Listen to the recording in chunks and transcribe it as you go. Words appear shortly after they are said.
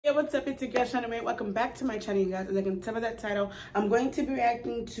Hey, what's up? It's your girl Shana. Welcome back to my channel, you guys. As I can tell by that title, I'm going to be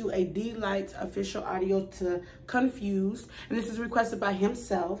reacting to a Dlightzz official audio to Confused, and this is requested by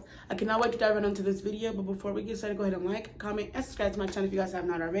himself. I cannot wait to dive right into this video, but before we get started, go ahead and like, comment, and subscribe to my channel if you guys have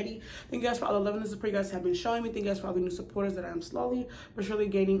not already. Thank you guys for all the love and the support you guys have been showing me. Thank you guys for all the new supporters that I am slowly but surely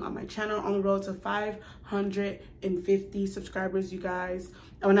gaining on my channel, on the road to 550 subscribers, you guys.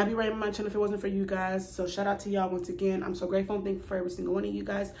 I would not be right on my channel if it wasn't for you guys. So shout out to y'all once again. I'm so grateful and thankful for every single one of you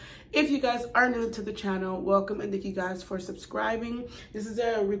guys. If you guys are new to the channel, welcome, and thank you guys for subscribing. This is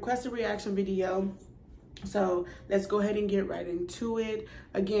a requested reaction video. So let's go ahead and get right into it.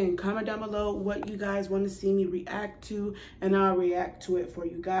 Again, comment down below what you guys want to see me react to, and I'll react to it for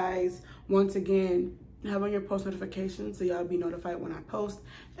you guys. Once again, have on your post notifications so y'all be notified when I post,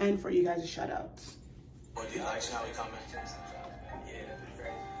 and for you guys to shout outs. What do you like? How we coming?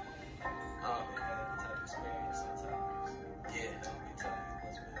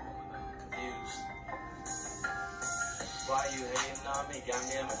 Why you hating on me? Got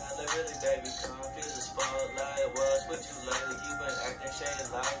me in my hella really, baby. Confused as fuck, like what's with you lately? You been acting shady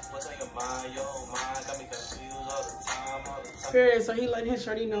like what's on your mind? Your mind got me confused all the time, Period. So he let his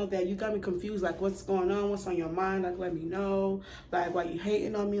shorty know that you got me confused, like what's going on, what's on your mind, like let me know, like why you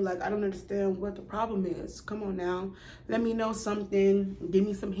hating on me, like I don't understand what the problem is. Come on now, let me know something, give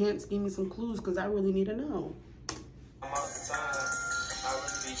me some hints, give me some clues, because I really need to know. All the time, I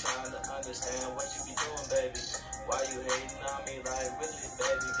really be trying to understand what you be doing, baby. Why you hating on me, like really,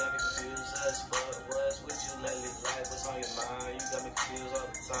 baby? Got me confused as fuck. What's with you lately? Like what's on your mind? You got me confused all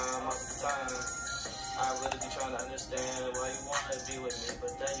the time, all the time. I really be trying to understand why you wanna be with me,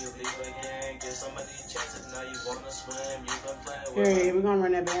 but then you leave again. Get so many chances, now you wanna swim. You been playing with me. We're gonna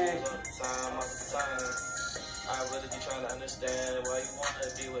run that back. All the time, all the time. I really be trying to understand why you wanna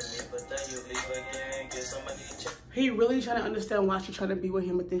be with me, but then you leave again. Get so many chances. He really trying to understand why she's trying to be with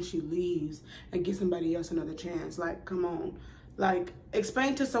him, but then she leaves and gives somebody else another chance. Like, come on. Like,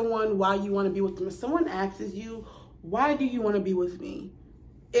 explain to someone why you want to be with them. If someone asks you, why do you want to be with me?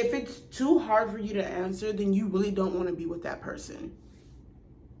 If it's too hard for you to answer, then you really don't want to be with that person.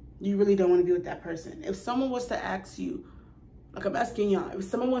 You really don't want to be with that person. If someone was to ask you, like I'm asking y'all, if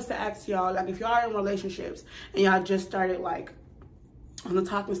someone was to ask y'all, like if y'all are in relationships and y'all just started like on the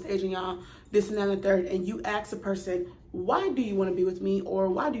talking stage and y'all this and that and the third, and you ask a person, why do you want to be with me, or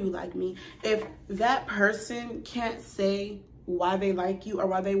why do you like me? If that person can't say why they like you or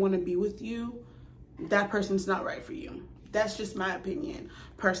why they want to be with you, that person's not right for you. That's just my opinion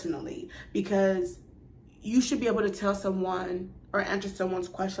personally, because you should be able to tell someone or answer someone's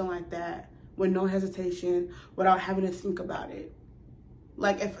question like that with no hesitation, without having to think about it.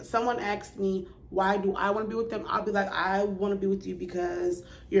 Like if someone asks me, why do I want to be with them? I'll be like, I want to be with you because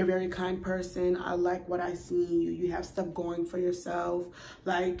you're a very kind person. I like what I see in you. You have stuff going for yourself.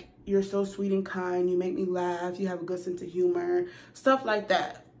 Like, you're so sweet and kind. You make me laugh. You have a good sense of humor. Stuff like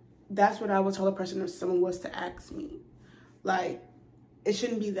that. That's what I would tell a person if someone was to ask me. Like, it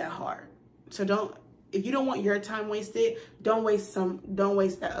shouldn't be that hard. So if you don't want your time wasted, don't waste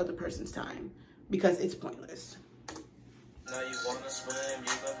that other person's time, because it's pointless. Now you wanna swim, you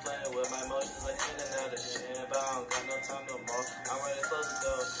been playing with my emotions like in and out of gym, but I don't got no time no more. I'm ready to close the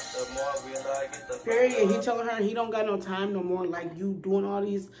door. The more I realize, get the period. He telling her he don't got no time no more. Like, you doing all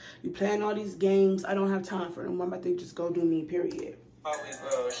these, you playing all these games. I don't have time for them. I'm about to just go do me, period. How we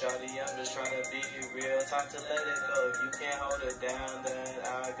grow, shawty, I'm just trying to be real. Time to let it go. If you can't hold it down, then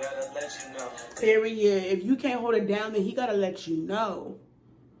I gotta let you know. Period. If you can't hold it down, then he gotta let you know.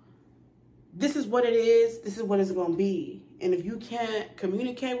 This is what it is. This is what it's gonna be. And if you can't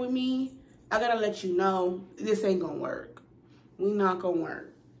communicate with me, I gotta let you know this ain't gonna work. We not gonna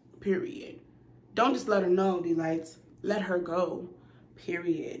work. Period. Don't just let her know, Dlightzz. Let her go.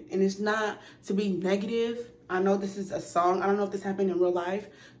 Period. And it's not to be negative. I know this is a song. I don't know if this happened in real life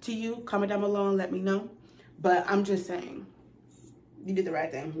to you. Comment down below and let me know. But I'm just saying, you did the right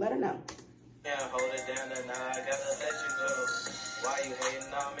thing. Let her know. Yeah, hold it down, then I gotta let you go. Why you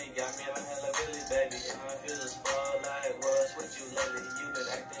hating on me? Got me in my hella really, baby. Confused as fuck, like what's with you lately? You been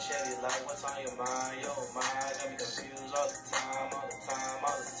acting shady, like what's on your mind? Your mind got me confused all the time, all the time,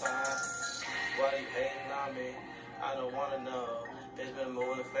 all the time. Why you hating on me? I don't wanna know. It's been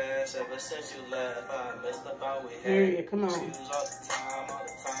moving fast ever since you left. I messed up how we had. Come on. Confused all the time, all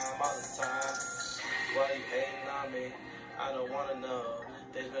the time, all the time. Why you hating on me? I don't wanna know.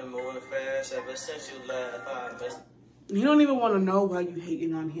 It's been moving fast ever since you left. I messed. He don't even want to know why you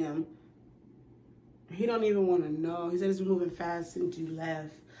hating on him. He don't even want to know. He said it's moving fast since you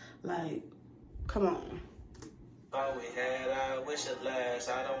left. Like, come on. All we had, I wish it lasts.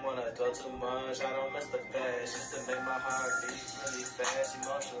 I don't wanna go too much. I don't miss the past. Used to make my heart beat really fast.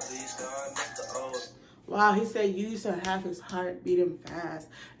 Emotionally scarred, miss the old. Wow, he said you used to have his heart beating fast,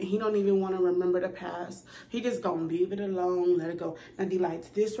 and he don't even want to remember the past. He just gonna leave it alone, let it go. Now,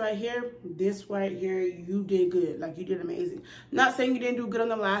 Dlightzz, this right here, you did good. Like, you did amazing. Not saying you didn't do good on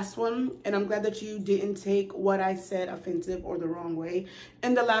the last one, and I'm glad that you didn't take what I said offensive or the wrong way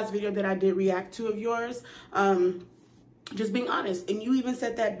in the last video that I did react to of yours. Just being honest, and you even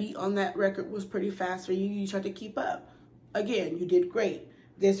said that beat on that record was pretty fast for you. You tried to keep up. Again, you did great.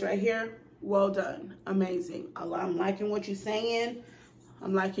 This right here, well done. Amazing. I'm liking what you're saying.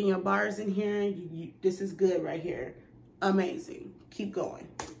 I'm liking your bars in here. This is good right here. Amazing. Keep going.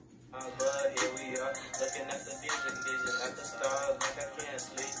 But here we are, looking at the music, gazing at the stars, like I can't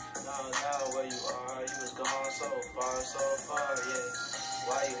sleep. Now where you are, you was gone so far, yeah.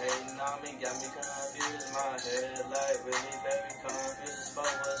 Why you hating on me? Got me confused, my head like really, baby, confused as fuck.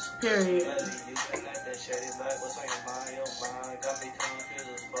 What's period? You been acting shady, like what's on your mind? Got me confused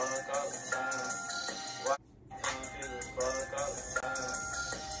as fuck all the time. Why you confused as fuck all the time?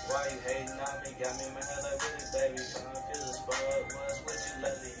 Why you hating on me? Got me in my head like really, baby, confused as fuck. What's with you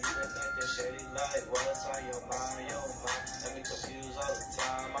lately? You been acting shady, like what's on your mind? Got me confused all the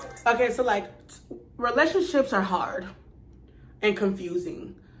time. Okay, so like, relationships are hard and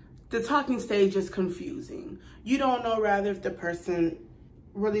confusing. The talking stage is confusing. You don't know rather if the person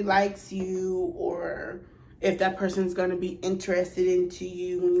really likes you or if that person's gonna be interested into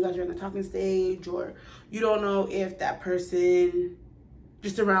you when you guys are in the talking stage, or you don't know if that person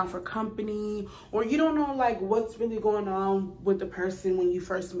just around for company, or you don't know like what's really going on with the person when you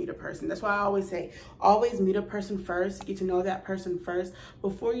first meet a person. That's why I always say, always meet a person first, get to know that person first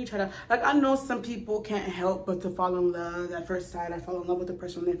before you try to, like, I know some people can't help but to fall in love at first sight. I fall in love with the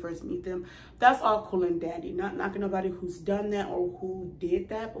person when they first meet them. That's all cool and dandy. Not knocking nobody who's done that or who did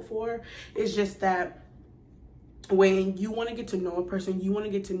that before. It's just that when you want to get to know a person, you want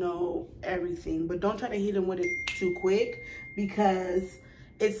to get to know everything, but don't try to hit them with it too quick, because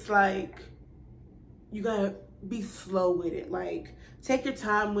it's like you gotta be slow with it. Like, take your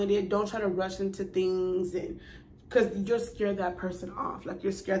time with it. Don't try to rush into things, and because you'll scare that person off. Like,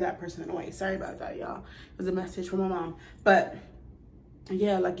 you'll scare that person away. Sorry about that, y'all. It was a message from my mom. But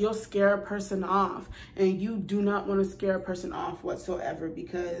yeah, like, you'll scare a person off, and you do not want to scare a person off whatsoever,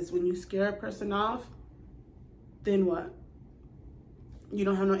 because when you scare a person off, then what? You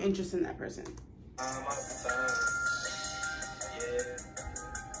don't have no interest in that person.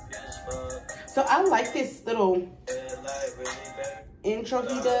 So I like this little intro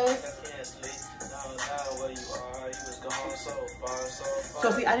he does.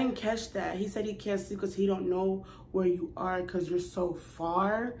 So see, I didn't catch that. He said he can't sleep because he don't know where you are because you're so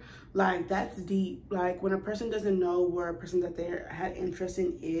far. Like, that's deep. Like, when a person doesn't know where a person that they had interest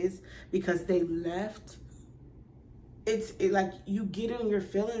in is because they left, it's like you get in your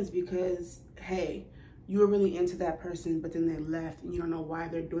feelings because, hey, you were really into that person, but then they left, and you don't know why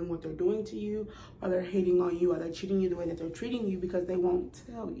they're doing what they're doing to you, or they're hating on you, or they're treating you the way that they're treating you because they won't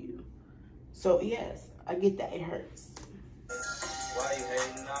tell you. So yes, I get that. It hurts. Why you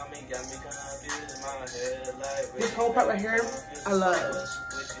hating on me? Got me confused in my head like this whole part right here, I love.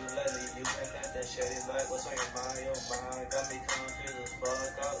 You been acting shady, like what's on your mind? Got me confused as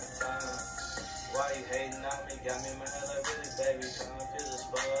fuck all the time. Why you hating on me? Got me in my head like really, baby, confused as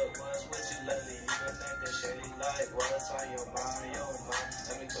fuck. What's with you lately? You been acting shady, like what's on your mind?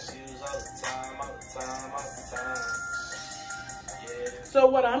 Got me confused all the time. Yeah. So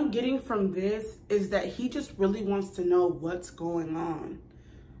what I'm getting from this is that he just really wants to know what's going on.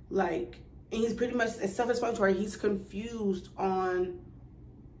 Like, and he's pretty much, it's self-explanatory. He's confused on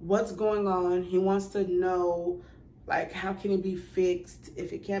what's going on. He wants to know, like, how can it be fixed?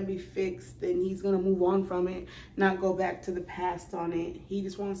 If it can't be fixed, then he's gonna move on from it, not go back to the past on it. He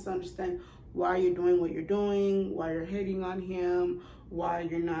just wants to understand why you're doing what you're doing, why you're hating on him, why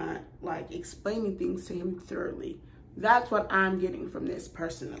you're not, like, explaining things to him thoroughly. That's what I'm getting from this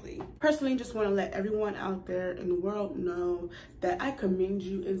personally. Personally, just want to let everyone out there in the world know that I commend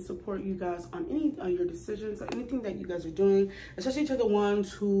you and support you guys on any of your decisions or anything that you guys are doing, especially to the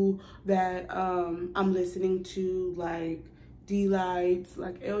ones that I'm listening to, like Dlightzz,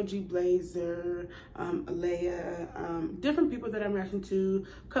 like LG Blazer, Alea, different people that I'm reacting to,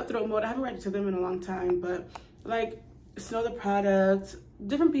 Cutthroat Mode. I haven't reacted to them in a long time, but like Snow the Product,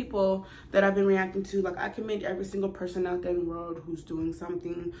 different people that I've been reacting to. Like, I commend every single person out there in the world who's doing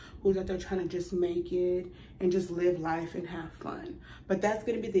something, who's out there trying to just make it and just live life and have fun. But that's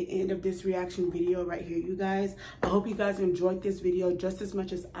going to be the end of this reaction video right here, you guys. I hope you guys enjoyed this video just as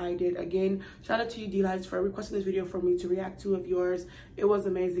much as I did. Again, shout out to you, Dlightzz, for requesting this video for me to react to of yours. It was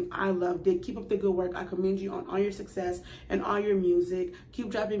amazing. I loved it. Keep up the good work. I commend you on all your success and all your music.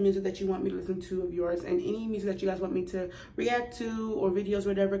 Keep dropping music that you want me to listen to of yours, and any music that you guys want me to react to or videos,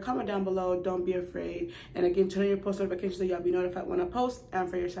 whatever, comment down below. Don't be afraid. And again, turn on your post notifications so y'all be notified when I post and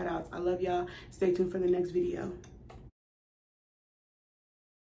for your shout outs. I love y'all. Stay tuned for the next video.